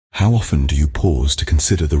How often do you pause to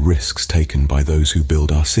consider the risks taken by those who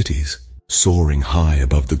build our cities, soaring high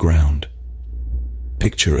above the ground?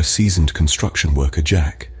 Picture a seasoned construction worker,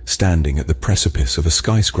 Jack, standing at the precipice of a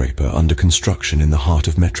skyscraper under construction in the heart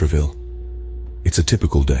of Metroville. It's a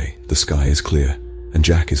typical day, the sky is clear, and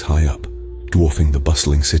Jack is high up, dwarfing the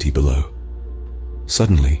bustling city below.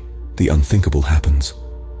 Suddenly, the unthinkable happens.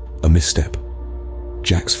 A misstep.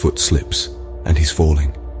 Jack's foot slips, and he's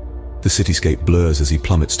falling. The cityscape blurs as he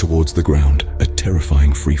plummets towards the ground, a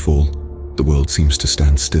terrifying freefall. The world seems to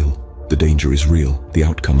stand still. The danger is real, the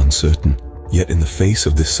outcome uncertain. Yet in the face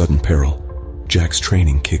of this sudden peril, Jack's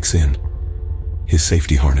training kicks in. His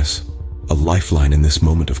safety harness, a lifeline in this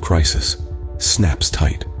moment of crisis, snaps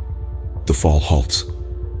tight. The fall halts.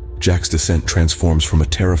 Jack's descent transforms from a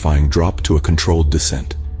terrifying drop to a controlled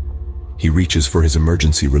descent. He reaches for his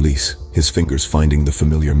emergency release, his fingers finding the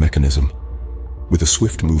familiar mechanism. With a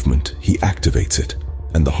swift movement, he activates it,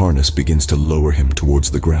 and the harness begins to lower him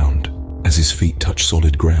towards the ground. As his feet touch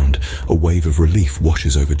solid ground, a wave of relief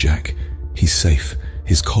washes over Jack. He's safe.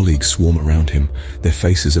 His colleagues swarm around him, their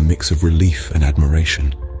faces a mix of relief and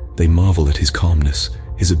admiration. They marvel at his calmness,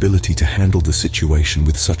 his ability to handle the situation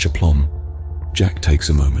with such aplomb. Jack takes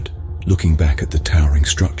a moment, looking back at the towering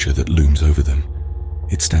structure that looms over them.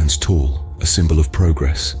 It stands tall, a symbol of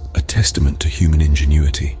progress, a testament to human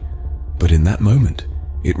ingenuity. But in that moment,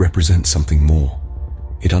 it represents something more.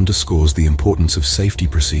 It underscores the importance of safety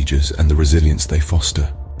procedures and the resilience they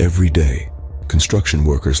foster. Every day, construction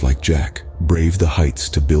workers like Jack brave the heights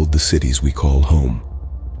to build the cities we call home.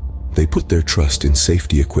 They put their trust in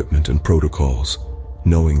safety equipment and protocols,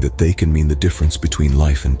 knowing that they can mean the difference between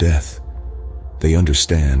life and death. They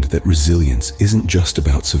understand that resilience isn't just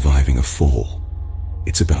about surviving a fall.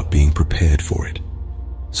 It's about being prepared for it.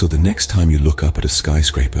 So the next time you look up at a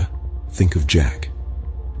skyscraper, think of Jack.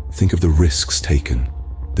 Think of the risks taken,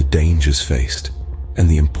 the dangers faced, and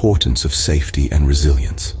the importance of safety and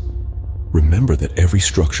resilience. Remember that every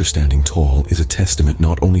structure standing tall is a testament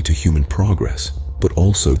not only to human progress, but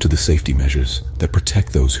also to the safety measures that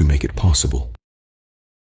protect those who make it possible.